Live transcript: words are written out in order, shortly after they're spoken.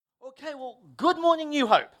Okay, well, good morning, New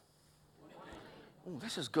Hope. Oh,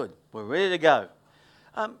 this is good. We're ready to go.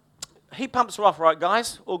 Heat pumps are off, right,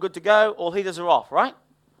 guys? All good to go. All heaters are off, right?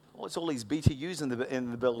 Oh, it's all these BTUs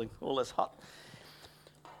in the building. All this hot.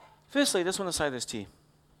 Firstly, I just want to say this to you.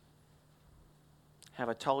 Have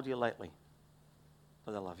I told you lately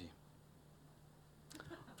that I love you?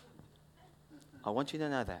 I want you to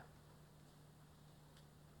know that.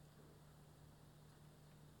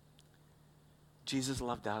 Jesus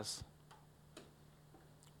loved us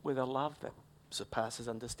with a love that surpasses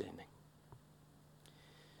understanding.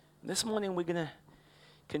 This morning we're going to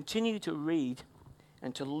continue to read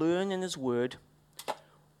and to learn in His Word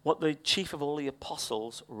what the chief of all the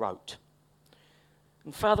apostles wrote.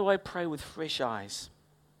 And Father, I pray with fresh eyes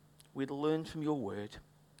we'd learn from your Word,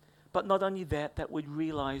 but not only that, that we'd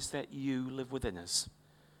realize that you live within us.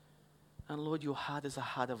 And Lord, your heart is a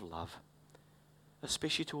heart of love,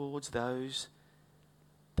 especially towards those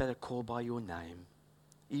that are called by your name.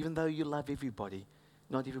 Even though you love everybody,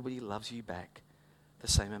 not everybody loves you back the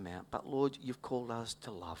same amount. But Lord, you've called us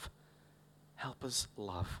to love. Help us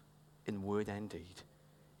love in word and deed.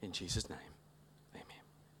 In Jesus' name, amen.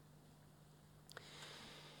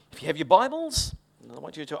 If you have your Bibles, I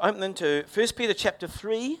want you to open them to 1 Peter chapter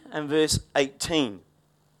 3 and verse 18.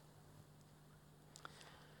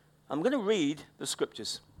 I'm going to read the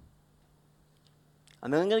scriptures.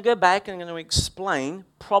 And then I'm going to go back and I'm going to explain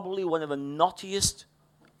probably one of the knottiest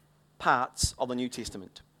parts of the New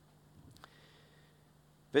Testament.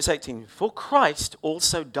 Verse 18, for Christ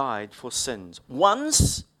also died for sins,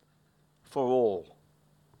 once for all.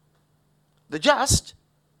 The just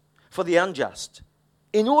for the unjust,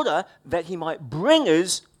 in order that he might bring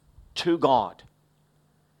us to God.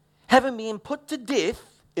 Having been put to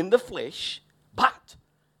death in the flesh, but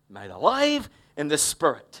made alive in the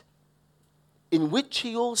spirit, in which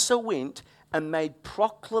he also went and made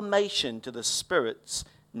proclamation to the spirits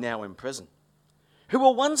now in prison, who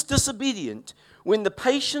were once disobedient when the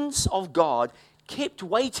patience of God kept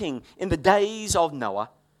waiting in the days of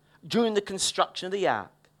Noah during the construction of the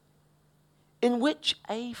ark, in which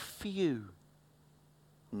a few,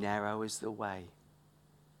 narrow is the way.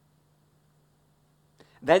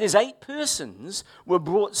 That is, 8 persons were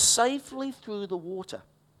brought safely through the water.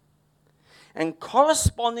 And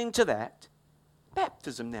corresponding to that,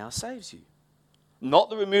 baptism now saves you. Not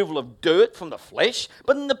the removal of dirt from the flesh,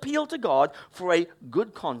 but an appeal to God for a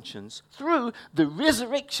good conscience through the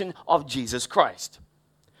resurrection of Jesus Christ,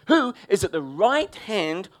 who is at the right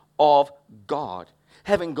hand of God,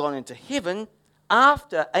 having gone into heaven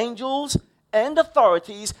after angels and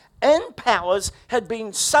authorities and powers had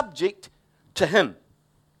been subject to him.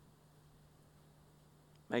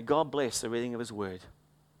 May God bless the reading of his word.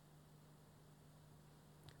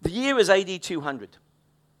 The year is AD 200.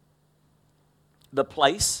 The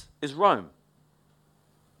place is Rome.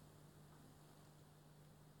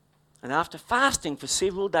 And after fasting for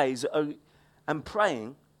several days and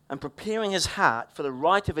praying and preparing his heart for the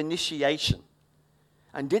rite of initiation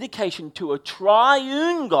and dedication to a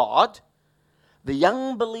triune God, the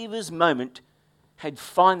young believer's moment had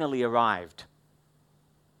finally arrived.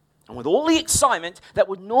 And with all the excitement that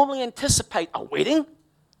would normally anticipate a wedding,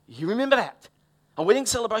 you remember that, a wedding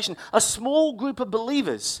celebration, a small group of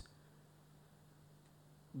believers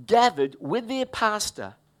gathered with their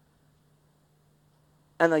pastor,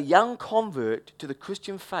 and a young convert to the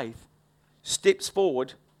Christian faith steps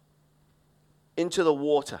forward into the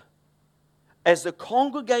water as the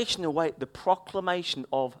congregation await the proclamation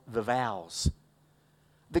of the vows,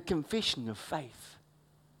 the confession of faith.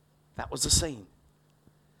 That was the scene.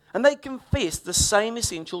 And they confessed the same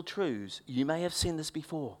essential truths. You may have seen this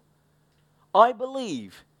before. I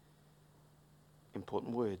believe,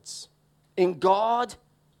 important words, in God,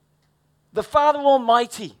 the Father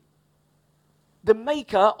Almighty, the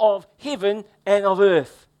maker of heaven and of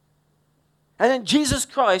earth, and in Jesus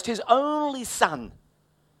Christ, his only Son,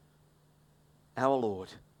 our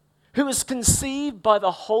Lord, who was conceived by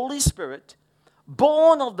the Holy Spirit,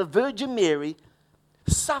 born of the Virgin Mary,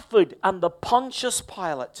 suffered under Pontius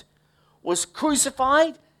Pilate, was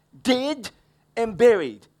crucified, dead, and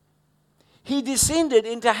buried. He descended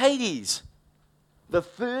into Hades. The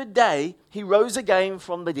third day, he rose again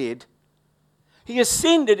from the dead. He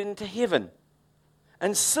ascended into heaven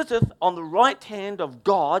and sitteth on the right hand of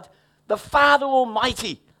God, the Father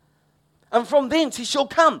Almighty. And from thence he shall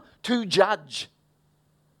come to judge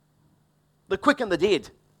the quick and the dead.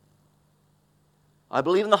 I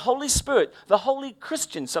believe in the Holy Spirit, the Holy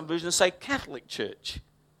Christian, some versions say Catholic Church,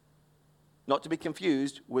 not to be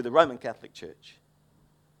confused with the Roman Catholic Church.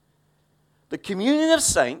 The communion of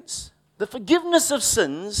saints, the forgiveness of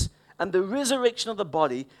sins, and the resurrection of the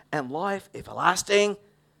body and life everlasting.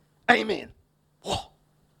 Amen. Whoa.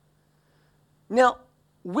 Now,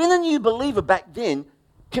 when a new believer back then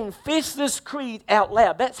confessed this creed out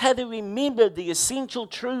loud, that's how they remembered the essential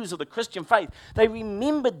truths of the Christian faith. They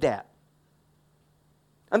remembered that.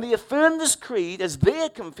 And they affirmed this creed as their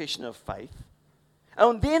confession of faith.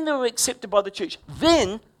 And then they were accepted by the church.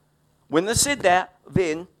 Then, when they said that,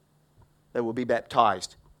 then they will be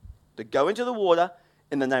baptized. To go into the water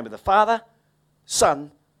in the name of the Father,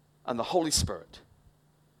 Son, and the Holy Spirit.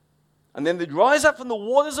 And then they'd rise up from the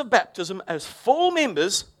waters of baptism as full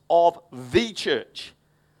members of the church,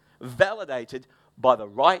 validated by the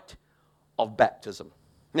rite of baptism.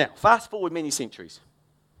 Now, fast forward many centuries.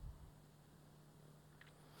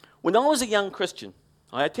 When I was a young Christian,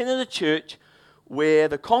 I attended a church where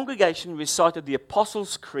the congregation recited the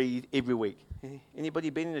Apostles' Creed every week. Anybody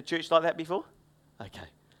been in a church like that before? Okay.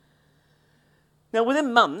 Now,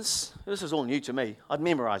 within months, this is all new to me, I'd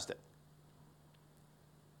memorized it.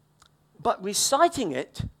 But reciting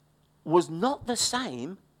it was not the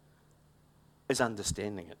same as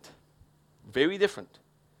understanding it. Very different.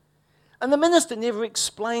 And the minister never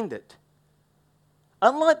explained it.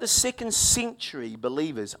 Unlike the second century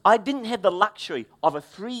believers, I didn't have the luxury of a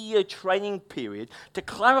 3-year training period to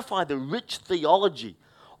clarify the rich theology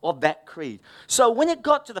of that creed. So when it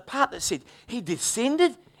got to the part that said, he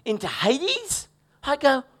descended into Hades, I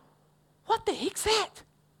go, what the heck's that?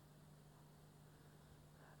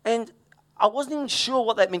 And I wasn't even sure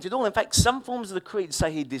what that meant at all. In fact, some forms of the creed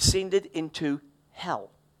say he descended into hell.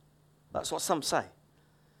 That's what some say.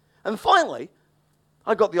 And finally,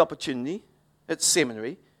 I got the opportunity at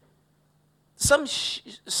seminary.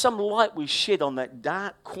 Some light was shed on that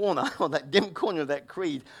dark corner, on that dim corner of that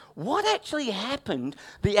creed. What actually happened,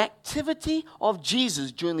 the activity of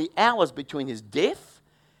Jesus during the hours between his death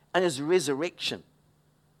and his resurrection,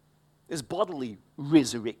 his bodily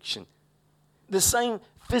resurrection, the same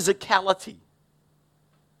physicality.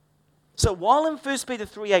 So while in 1 Peter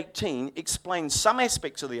 3:18 explains some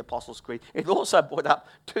aspects of the Apostles' Creed, it also brought up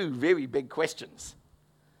two very big questions.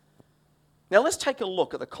 Now let's take a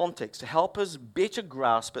look at the context to help us better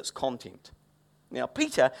grasp its content. Now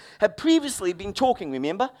Peter had previously been talking,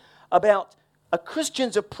 remember, about a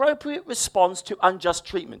Christian's appropriate response to unjust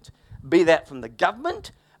treatment, be that from the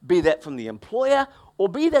government, be that from the employer, or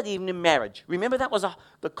be that even in marriage. Remember, that was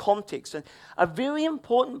the context. And a very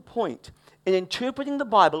important point in interpreting the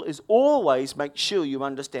Bible is always make sure you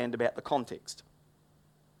understand about the context.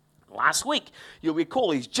 Last week, you'll recall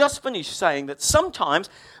he's just finished saying that sometimes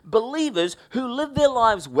believers who live their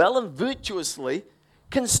lives well and virtuously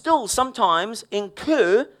can still sometimes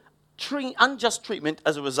incur unjust treatment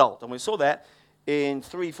as a result. And we saw that in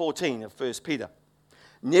 3:14 of 1 Peter.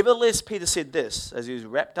 Nevertheless, Peter said this, as he was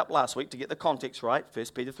wrapped up last week to get the context right,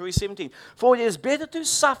 1 Peter 3:17. For it is better to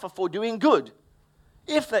suffer for doing good,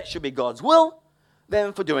 if that should be God's will,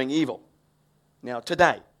 than for doing evil. Now,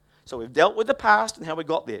 today, so we've dealt with the past and how we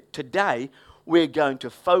got there. Today, we're going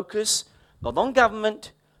to focus not on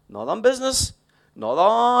government, not on business, not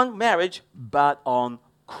on marriage, but on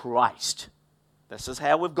Christ. This is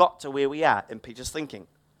how we've got to where we are in Peter's thinking.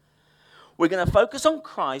 We're going to focus on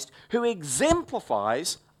Christ, who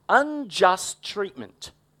exemplifies unjust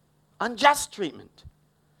treatment. Unjust treatment.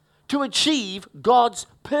 To achieve God's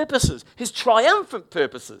purposes, his triumphant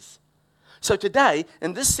purposes. So today,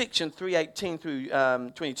 in this section, 3:18 through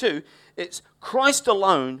 22, it's Christ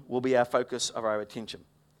alone will be our focus of our attention.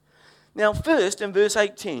 Now, first, in verse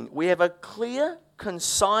 18, we have a clear,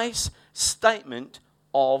 concise statement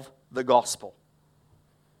of the gospel.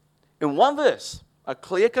 In one verse, a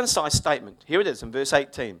clear, concise statement. Here it is in verse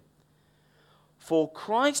 18. For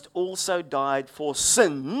Christ also died for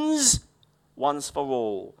sins once for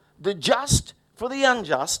all, the just for the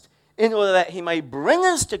unjust, in order that he may bring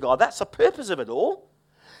us to God. That's the purpose of it all.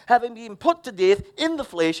 Having been put to death in the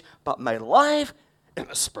flesh, but made alive in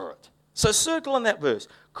the spirit. So circle in that verse.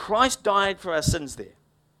 Christ died for our sins there.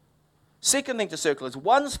 Second thing to circle is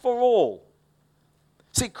once for all.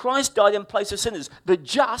 See, Christ died in place of sinners, the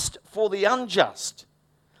just for the unjust.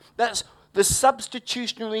 That's the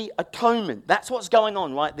substitutionary atonement. That's what's going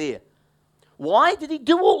on right there. Why did he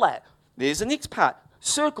do all that? There's the next part.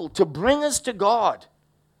 Circle, to bring us to God.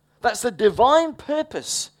 That's the divine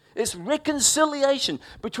purpose. It's reconciliation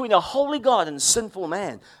between a holy God and sinful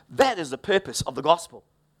man. That is the purpose of the gospel.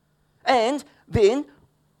 And then,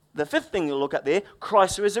 the fifth thing you'll look at there,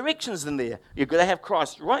 Christ's resurrection's in there. You've got to have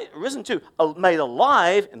Christ risen too, made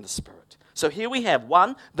alive in the Spirit. So here we have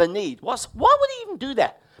one, the need. Why would he even do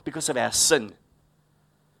that? Because of our sin.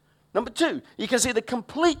 Number two, you can see the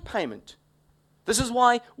complete payment. This is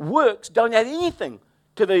why works don't add anything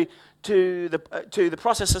to to the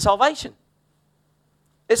process of salvation.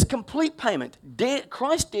 It's complete payment.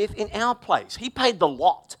 Christ's death in our place. He paid the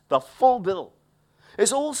lot, the full bill.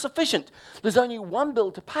 It's all sufficient. There's only one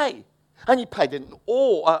bill to pay. And he paid it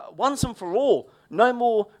all, once and for all. No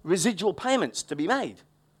more residual payments to be made.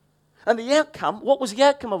 And the outcome, what was the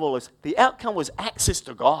outcome of all this? The outcome was access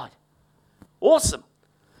to God. Awesome.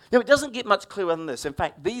 Now, it doesn't get much clearer than this. In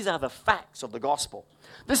fact, these are the facts of the gospel.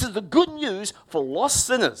 This is the good news for lost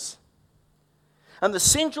sinners. And the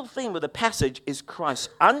central theme of the passage is Christ's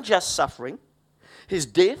unjust suffering, his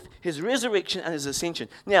death, his resurrection, and his ascension.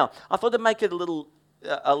 Now, I thought to make it a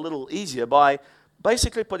little easier by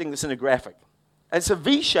basically putting this in a graphic. And it's a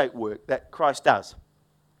V-shaped work that Christ does.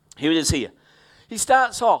 Here it is here. He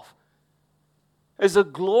starts off as a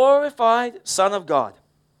glorified Son of God.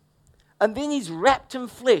 And then he's wrapped in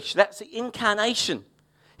flesh. That's the incarnation.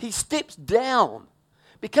 He steps down,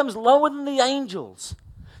 becomes lower than the angels.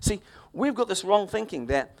 See, we've got this wrong thinking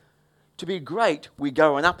that to be great, we're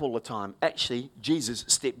going up all the time. Actually, Jesus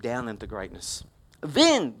stepped down into greatness.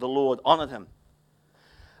 Then the Lord honored him.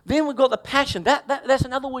 Then we've got the passion. That's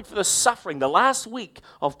another word for the suffering, the last week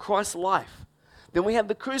of Christ's life. Then we have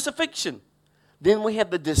the crucifixion. Then we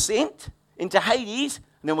have the descent into Hades.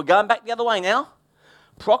 And then we're going back the other way now.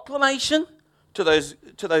 Proclamation to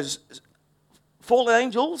those fallen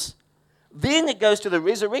angels. Then it goes to the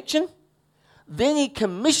resurrection. Then he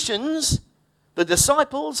commissions the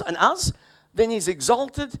disciples and us. Then he's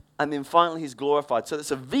exalted. And then finally he's glorified. So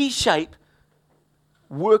it's a V-shaped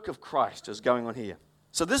work of Christ is going on here.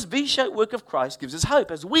 So this V-shaped work of Christ gives us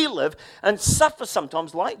hope as we live and suffer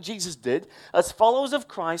sometimes like Jesus did as followers of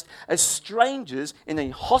Christ, as strangers in a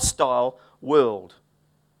hostile world.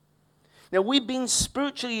 Now, we've been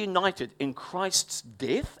spiritually united in Christ's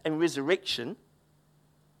death and resurrection,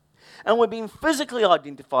 and we've been physically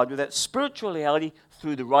identified with that spiritual reality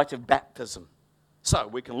through the rite of baptism. So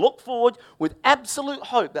we can look forward with absolute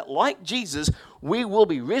hope that, like Jesus, we will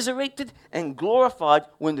be resurrected and glorified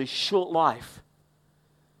when this short life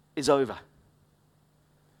is over.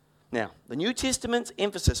 Now, the New Testament's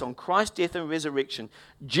emphasis on Christ's death and resurrection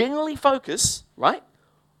generally focus, right,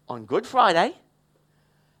 on Good Friday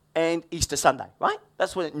and Easter Sunday, right?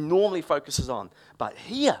 That's what it normally focuses on. But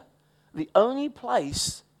here, the only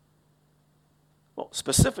place, well,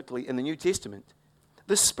 specifically in the New Testament,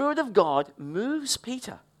 the Spirit of God moves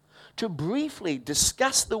Peter to briefly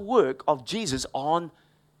discuss the work of Jesus on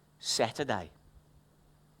Saturday,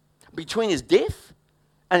 between his death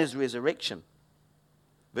and his resurrection.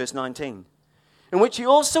 Verse 19, in which he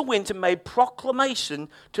also went and made proclamation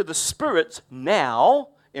to the spirits now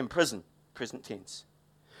in prison, present tense,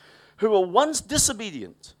 who were once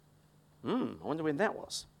disobedient. I wonder when that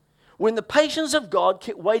was. When the patience of God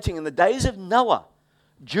kept waiting in the days of Noah,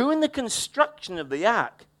 during the construction of the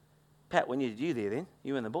ark. Pat, we needed you there then,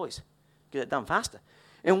 you and the boys. Get it done faster.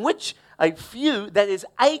 In which a few, that is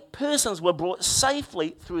 8 persons, were brought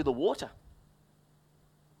safely through the water.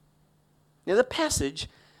 Now this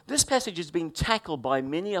passage has been tackled by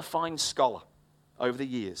many a fine scholar over the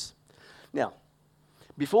years. Now,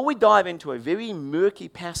 before we dive into a very murky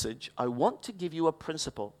passage, I want to give you a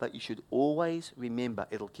principle that you should always remember.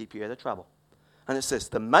 It'll keep you out of trouble. And it says,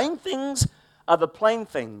 the main things are the plain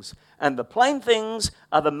things, and the plain things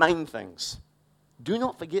are the main things. Do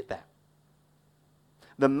not forget that.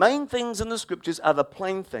 The main things in the scriptures are the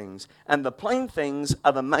plain things, and the plain things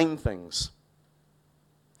are the main things.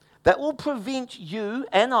 That will prevent you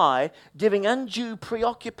and I giving undue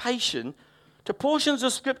preoccupation to portions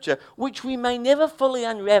of Scripture which we may never fully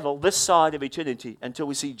unravel this side of eternity until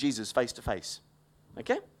we see Jesus face to face.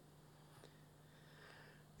 Okay?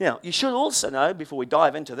 Now, you should also know, before we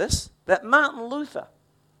dive into this, that Martin Luther,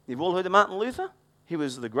 you've all heard of Martin Luther? He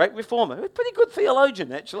was the great reformer. He was a pretty good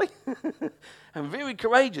theologian, actually, and very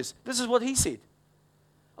courageous. This is what he said.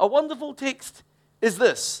 A wonderful text is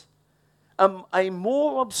this. A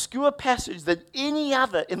more obscure passage than any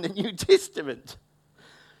other in the New Testament.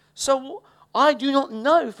 So I do not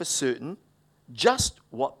know for certain just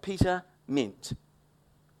what Peter meant.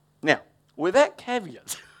 Now, with that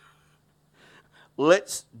caveat,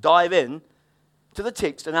 let's dive in to the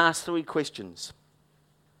text and ask 3 questions.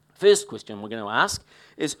 First question we're going to ask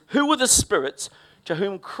is, who were the spirits to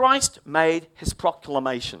whom Christ made his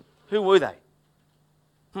proclamation? Who were they?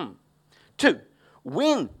 2,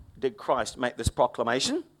 when did Christ make this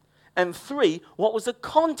proclamation? And 3, what was the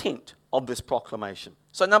content of this proclamation?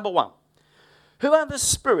 So number 1, who are the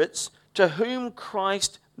spirits to whom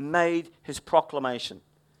Christ made his proclamation?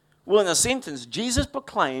 Well, in a sentence, Jesus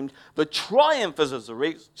proclaimed the triumph of his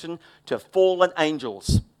resurrection to fallen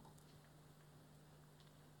angels.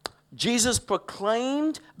 Jesus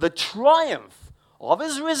proclaimed the triumph of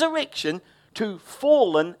his resurrection to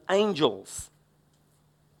fallen angels.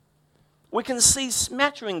 We can see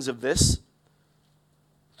smatterings of this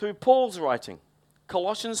through Paul's writing,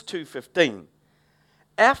 Colossians 2:15.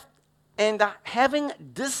 And having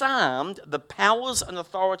disarmed the powers and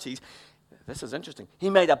authorities, this is interesting, he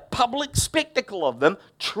made a public spectacle of them,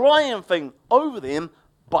 triumphing over them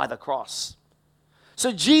by the cross.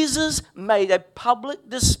 So Jesus made a public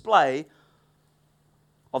display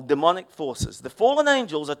of demonic forces. The fallen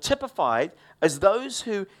angels are typified as those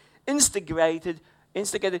who instigated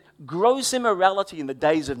gross immorality in the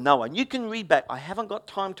days of Noah. And you can read back. I haven't got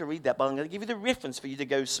time to read that, but I'm going to give you the reference for you to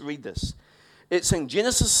go read this. It's in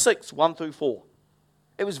Genesis 6, 1 through 4.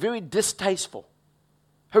 It was very distasteful.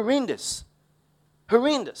 Horrendous.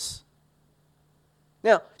 Horrendous.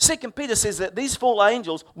 Now, 2 Peter says that these fallen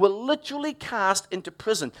angels were literally cast into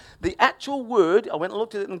prison. The actual word, I went and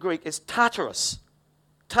looked at it in Greek, is Tartarus.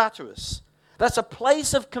 Tartarus. That's a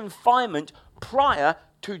place of confinement prior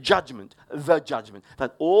to judgment, the judgment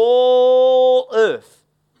that all earth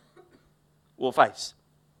will face.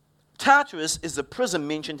 Tartarus is the prison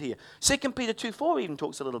mentioned here. 2 Peter 2:4 even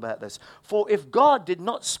talks a little about this. For if God did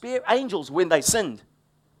not spare angels when they sinned,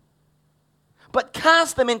 but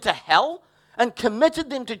cast them into hell and committed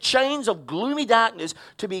them to chains of gloomy darkness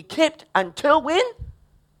to be kept until when?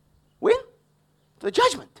 When? The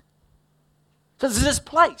judgment. So there's this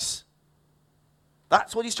place.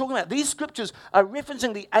 That's what he's talking about. These scriptures are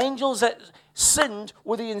referencing the angels that sinned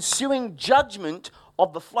with the ensuing judgment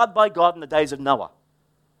of the flood by God in the days of Noah.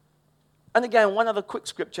 And again, one other quick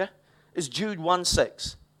scripture is Jude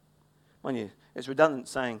 1:6. Mind you, it's redundant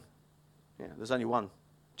saying, there's only one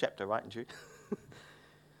chapter, right, in Jude?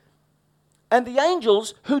 And the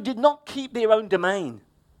angels who did not keep their own domain,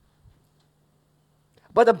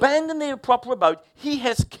 but abandoned their proper abode, he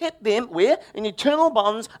has kept them, where? In eternal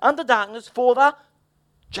bonds under darkness for the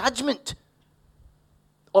judgment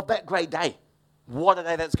of that great day. What a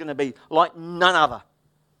day that's going to be, like none other.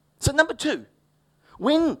 So number 2,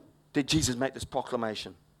 when did Jesus make this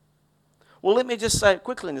proclamation? Well, let me just say it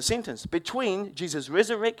quickly in a sentence. Between Jesus'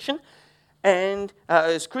 resurrection and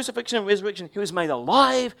his crucifixion and resurrection, he was made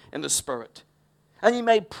alive in the Spirit. And he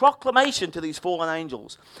made proclamation to these fallen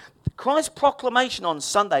angels. Christ's proclamation on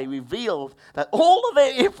Sunday revealed that all of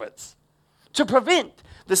their efforts to prevent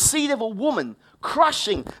the seed of a woman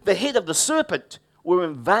crushing the head of the serpent were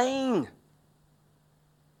in vain.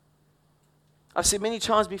 I've said many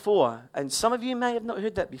times before, and some of you may have not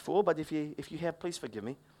heard that before, but if you have, please forgive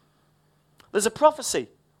me. There's a prophecy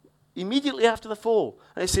immediately after the fall,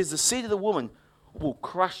 and it says the seed of the woman will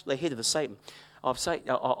crush the head of the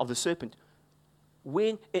serpent.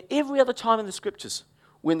 When at every other time in the scriptures,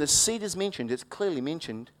 when the seed is mentioned, it's clearly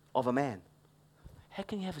mentioned of a man. How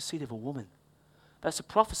can you have a seed of a woman? That's a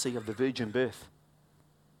prophecy of the virgin birth.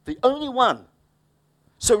 The only one.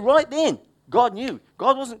 So right then, God knew.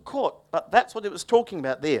 God wasn't caught, but that's what it was talking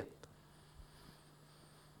about there.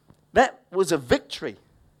 That was a victory.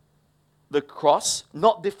 The cross,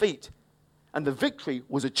 not defeat. And the victory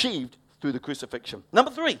was achieved through the crucifixion.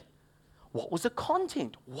 Number 3, what was the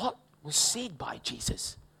content? What was said by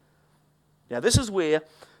Jesus? Now this is where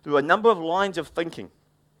there are a number of lines of thinking.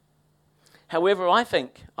 However, I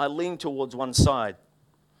think I lean towards one side.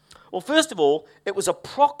 Well, first of all, it was a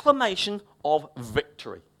proclamation of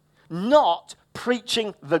victory, not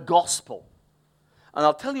preaching the gospel. And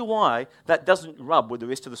I'll tell you why that doesn't rub with the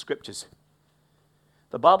rest of the scriptures.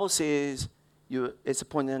 The Bible says it's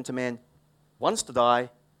appointed unto man once to die,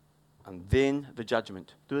 and then the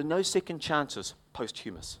judgment. There are no second chances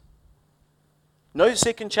posthumous. No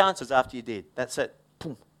second chances after you're dead. That's it.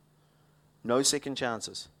 Boom. No second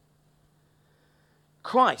chances.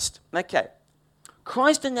 Christ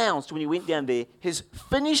announced when he went down there his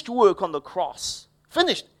finished work on the cross.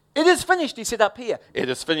 Finished. It is finished, he said up here. It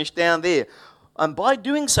is finished down there. And by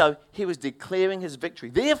doing so, he was declaring his victory.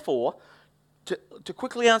 Therefore, to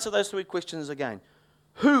quickly answer those 3 questions again,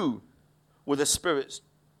 who were the spirits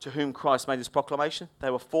to whom Christ made his proclamation? They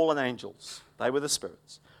were fallen angels. They were the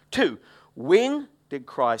spirits. 2, when did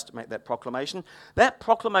Christ make that proclamation? That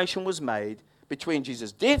proclamation was made between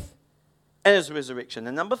Jesus' death and his resurrection.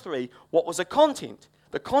 And number 3, what was the content?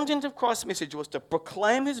 The content of Christ's message was to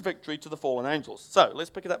proclaim his victory to the fallen angels. So, let's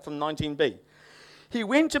pick it up from 19b. He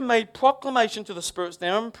went and made proclamation to the spirits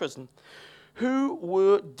now in prison who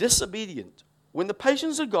were disobedient. When the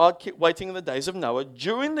patience of God kept waiting in the days of Noah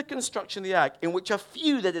during the construction of the ark, in which a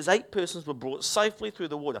few, that is 8 persons, were brought safely through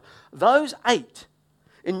the water. Those 8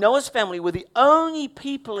 in Noah's family were the only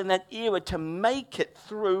people in that era to make it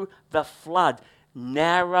through the flood.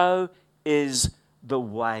 Narrow is the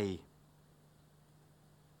way.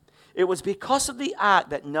 It was because of the ark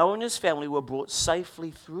that Noah and his family were brought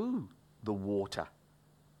safely through the water.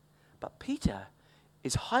 But Peter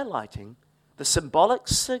is highlighting the symbolic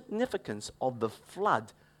significance of the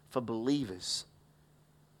flood for believers.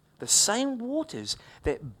 The same waters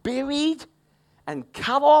that buried and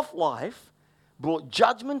cut off life, brought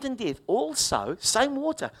judgment and death, also, same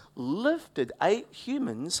water, lifted 8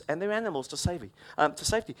 humans and their animals to safety.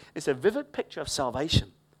 It's a vivid picture of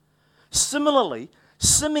salvation. Similarly,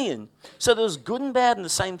 Simeon, so there's good and bad in the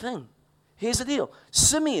same thing. Here's the deal.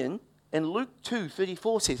 Simeon, in Luke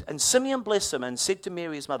 2:34 says, and Simeon blessed him and said to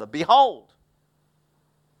Mary his mother, behold,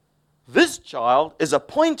 this child is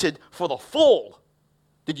appointed for the fall.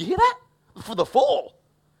 Did you hear that? For the fall.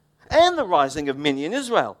 And the rising of many in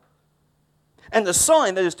Israel. And the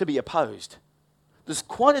sign that is to be opposed. There's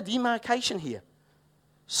quite a demarcation here.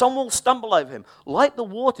 Some will stumble over him. Like the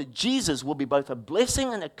water, Jesus will be both a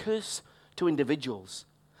blessing and a curse to individuals,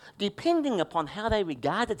 depending upon how they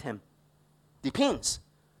regarded him. Depends.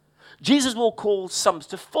 Jesus will cause some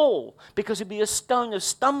to fall because he'll be a stone of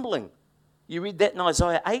stumbling. You read that in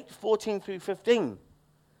Isaiah 8:14 through 15.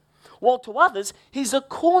 While to others, he's a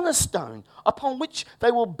cornerstone upon which they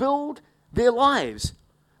will build their lives.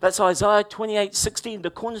 That's Isaiah 28:16, the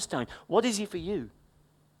cornerstone. What is he for you?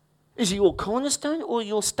 Is he your cornerstone or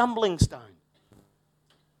your stumbling stone?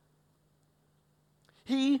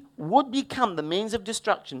 He would become the means of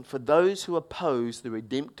destruction for those who oppose the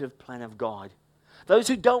redemptive plan of God. Those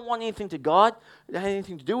who don't want anything to God,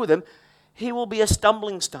 anything to do with him, he will be a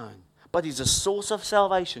stumbling stone. But he's a source of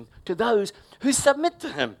salvation to those who submit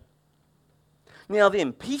to him. Now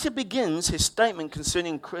then, Peter begins his statement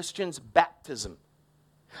concerning Christians' baptism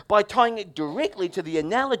by tying it directly to the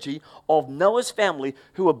analogy of Noah's family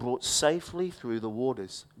who were brought safely through the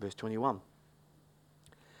waters. Verse 21.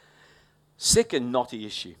 Second knotty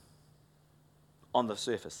issue on the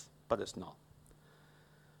surface, but it's not.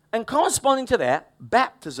 And corresponding to that,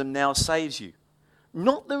 baptism now saves you.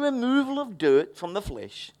 Not the removal of dirt from the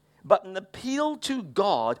flesh, but an appeal to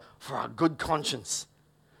God for a good conscience.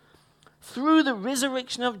 Through the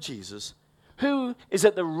resurrection of Jesus, who is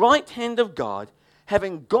at the right hand of God,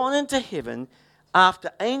 having gone into heaven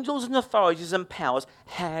after angels and authorities and powers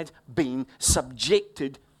had been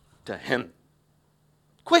subjected to him.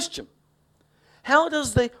 Question. How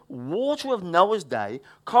does the water of Noah's day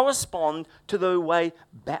correspond to the way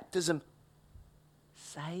baptism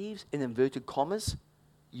saves, in inverted commas,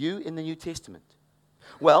 you in the New Testament?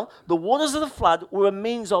 Well, the waters of the flood were a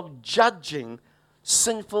means of judging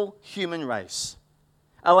sinful human race,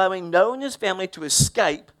 allowing Noah and his family to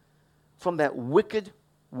escape from that wicked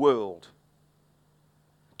world,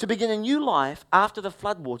 to begin a new life after the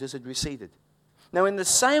floodwaters had receded. Now, in the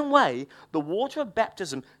same way, the water of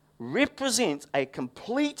baptism represents a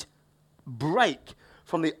complete break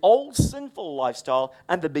from the old sinful lifestyle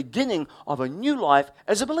and the beginning of a new life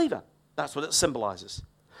as a believer. That's what it symbolizes.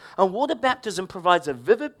 And water baptism provides a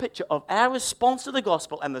vivid picture of our response to the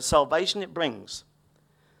gospel and the salvation it brings.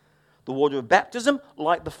 The water of baptism,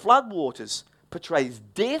 like the flood waters, portrays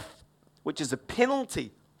death, which is a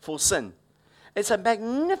penalty for sin. It's a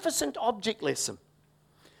magnificent object lesson,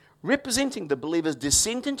 representing the believer's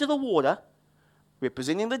descent into the water,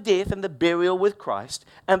 representing the death and the burial with Christ,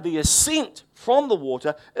 and the ascent from the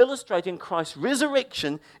water, illustrating Christ's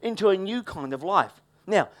resurrection into a new kind of life.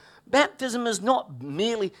 Now, baptism is not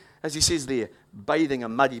merely, as he says there, bathing a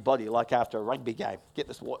muddy body like after a rugby game. Get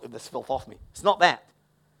this filth off me. It's not that.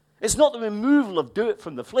 It's not the removal of dirt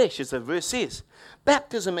from the flesh, as the verse says.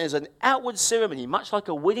 Baptism is an outward ceremony, much like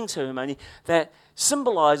a wedding ceremony, that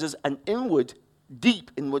symbolizes an inward,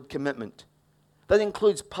 deep inward commitment. That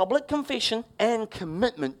includes public confession and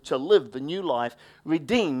commitment to live the new life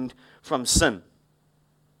redeemed from sin.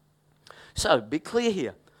 So, be clear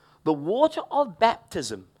here. The water of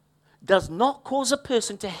baptism does not cause a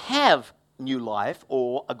person to have new life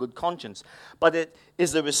or a good conscience, but it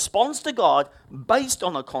is the response to God based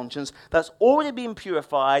on a conscience that's already been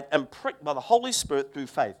purified and pricked by the Holy Spirit through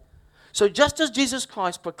faith. So just as Jesus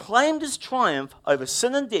Christ proclaimed his triumph over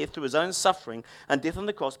sin and death through his own suffering and death on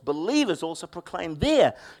the cross, believers also proclaim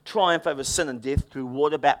their triumph over sin and death through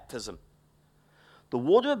water baptism. The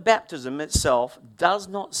water of baptism itself does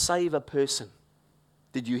not save a person.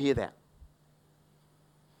 Did you hear that?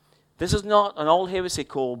 This is not an old heresy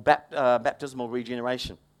called baptismal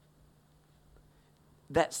regeneration.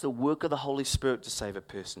 That's the work of the Holy Spirit to save a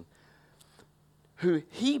person, who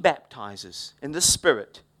he baptizes in the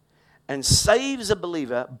Spirit and saves a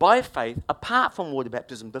believer by faith apart from water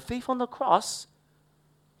baptism. The thief on the cross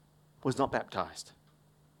was not baptized,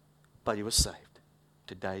 but he was saved.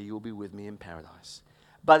 today you will be with me in paradise.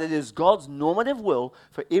 But it is God's normative will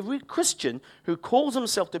for every Christian who calls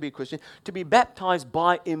himself to be a Christian to be baptized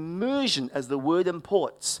by immersion, as the word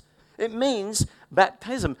imports. It means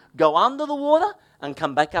baptism. Go under the water and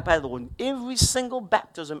come back up out of the water. Every single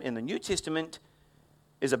baptism in the New Testament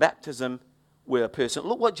is a baptism where a person,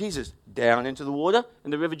 look what Jesus, down into the water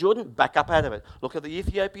in the River Jordan, back up out of it. Look at the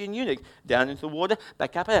Ethiopian eunuch, down into the water,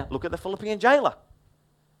 back up out. Look at the Philippian jailer,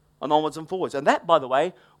 and onwards and forwards. And that, by the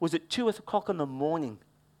way, was at 2 o'clock in the morning.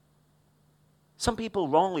 Some people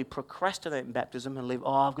wrongly procrastinate in baptism and leave,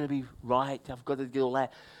 I've got to be right, I've got to do all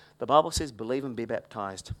that. The Bible says, believe and be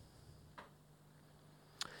baptized.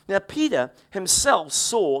 Now, Peter himself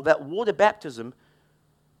saw that water baptism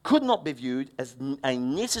could not be viewed as a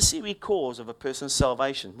necessary cause of a person's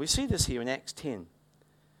salvation. We see this here in Acts 10.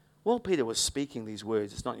 While Peter was speaking these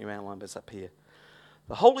words, it's not in your outline, but it's up here.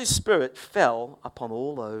 The Holy Spirit fell upon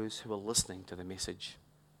all those who were listening to the message.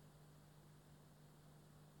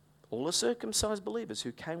 All the circumcised believers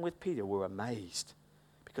who came with Peter were amazed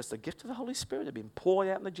because the gift of the Holy Spirit had been poured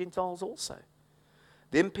out on the Gentiles also.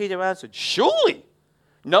 Then Peter answered, surely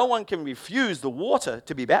no one can refuse the water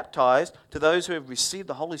to be baptized to those who have received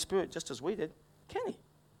the Holy Spirit just as we did. Can he?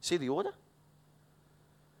 See the order?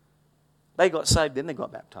 They got saved, then they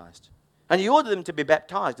got baptized. And he ordered them to be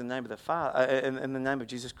baptized in the name of the Father, in the name of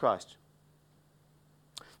Jesus Christ.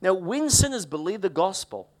 Now, when sinners believe the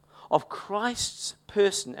gospel of Christ's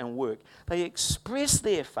person and work, they express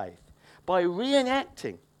their faith by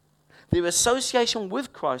reenacting their association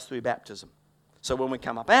with Christ through baptism. So when we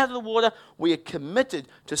come up out of the water, we are committed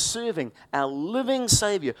to serving our living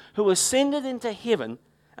Savior who ascended into heaven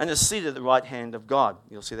and is seated at the right hand of God.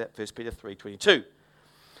 You'll see that 1 Peter 3:22.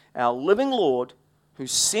 Our living Lord who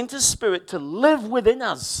sent his Spirit to live within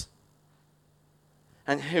us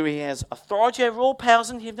and who he has authority over all powers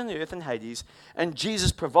in heaven and earth and Hades. And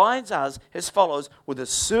Jesus provides us, his followers, with a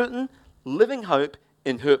certain living hope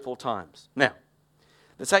in hurtful times. Now,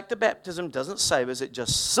 this act of baptism doesn't save us, it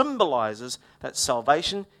just symbolizes that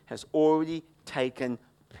salvation has already taken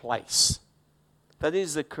place. That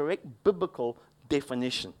is the correct biblical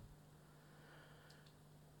definition.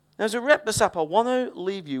 Now, as we wrap this up, I want to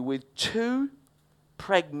leave you with two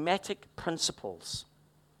pragmatic principles.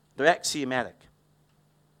 They're axiomatic.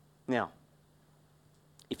 Now,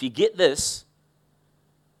 if you get this,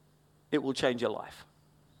 it will change your life.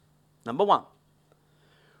 Number one,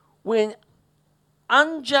 when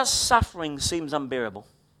unjust suffering seems unbearable,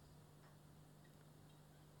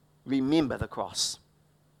 remember the cross.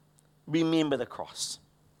 Remember the cross.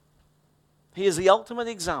 He is the ultimate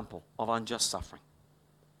example of unjust suffering.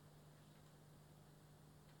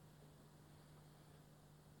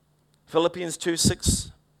 Philippians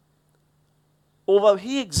 2:6. Although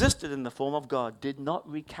he existed in the form of God, did not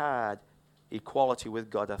regard equality with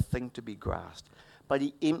God a thing to be grasped, but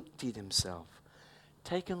he emptied himself,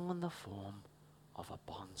 taking on the form of a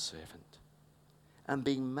bondservant, and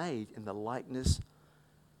being made in the likeness,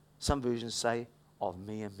 some versions say, of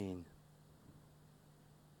mere men.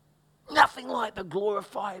 Nothing like the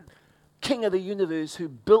glorified King of the universe who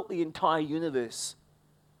built the entire universe.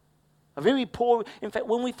 A very poor, in fact,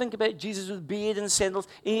 when we think about Jesus with beard and sandals,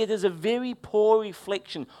 it is a very poor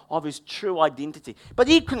reflection of his true identity. But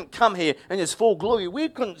he couldn't come here in his full glory. We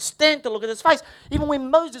couldn't stand to look at his face. Even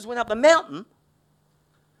when Moses went up the mountain,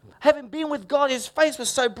 having been with God, his face was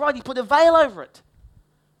so bright, he put a veil over it.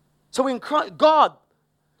 So when God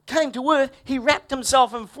came to earth, he wrapped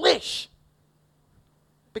himself in flesh.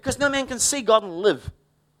 Because no man can see God and live.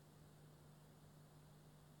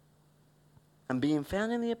 And being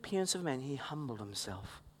found in the appearance of man, he humbled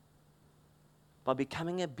himself by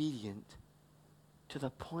becoming obedient to the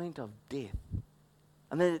point of death.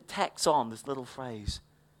 And then it tacks on this little phrase,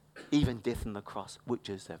 even death on the cross, which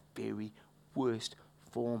is the very worst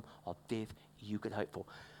form of death you could hope for.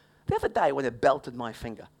 The other day when it belted my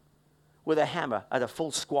finger with a hammer at a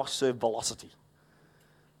full squash serve velocity,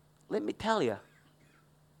 let me tell you,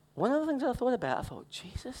 one of the things I thought,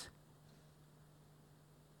 Jesus,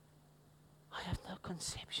 I have no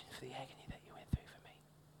conception for the agony that you went through for me.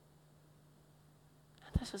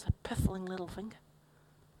 And this is a piffling little finger.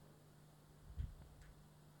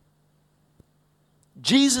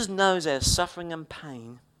 Jesus knows our suffering and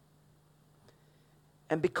pain.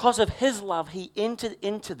 And because of his love, he entered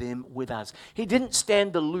into them with us. He didn't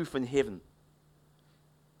stand aloof in heaven,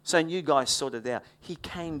 saying, you guys sort it out. He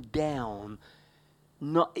came down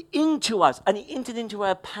not into us, and he entered into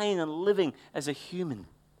our pain and living as a human.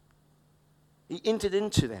 He entered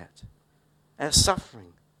into that, our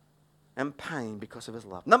suffering and pain because of his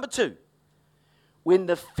love. Number two, when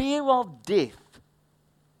the fear of death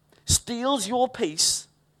steals your peace,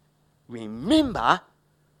 remember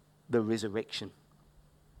the resurrection.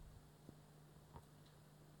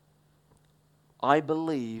 I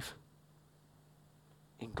believe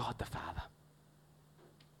in God the Father,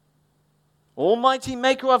 Almighty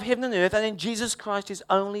Maker of heaven and earth, and in Jesus Christ, His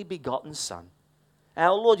only begotten Son,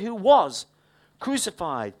 our Lord, who was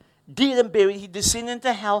crucified, dead and buried. He descended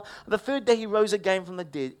into hell. The third day He rose again from the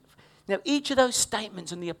dead. Now, each of those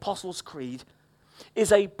statements in the Apostles' Creed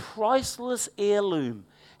is a priceless heirloom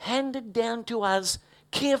handed down to us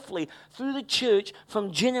carefully through the church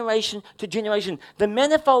from generation to generation. The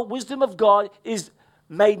manifold wisdom of God is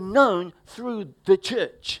made known through the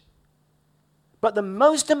church. But the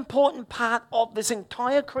most important part of this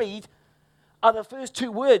entire creed are the first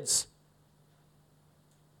two words.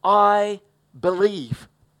 I believe.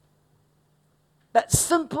 That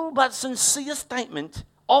simple but sincere statement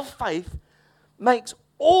of faith makes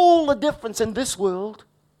all the difference in this world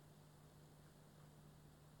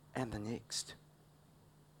and the next.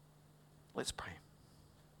 Let's pray.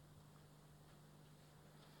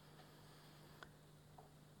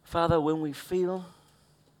 Father, when we feel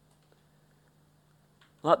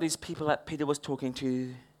like these people that Peter was talking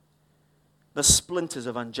to, the splinters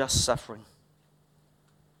of unjust suffering,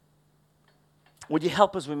 would you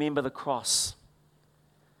help us remember the cross?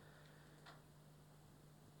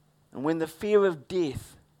 And when the fear of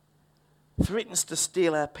death threatens to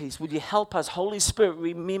steal our peace, would you help us, Holy Spirit,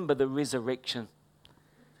 remember the resurrection?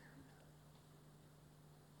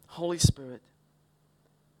 Holy Spirit,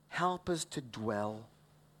 help us to dwell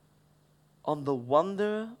on the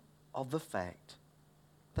wonder of the fact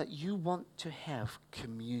that you want to have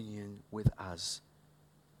communion with us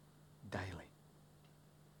daily.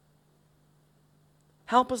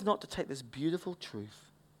 Help us not to take this beautiful truth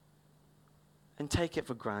and take it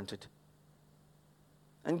for granted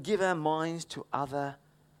and give our minds to other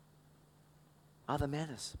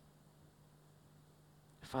matters.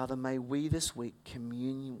 Father, may we this week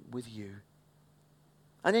commune with you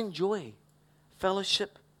and enjoy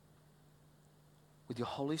fellowship with your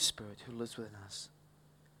Holy Spirit who lives within us.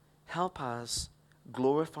 Help us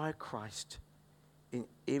glorify Christ in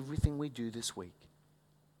everything we do this week.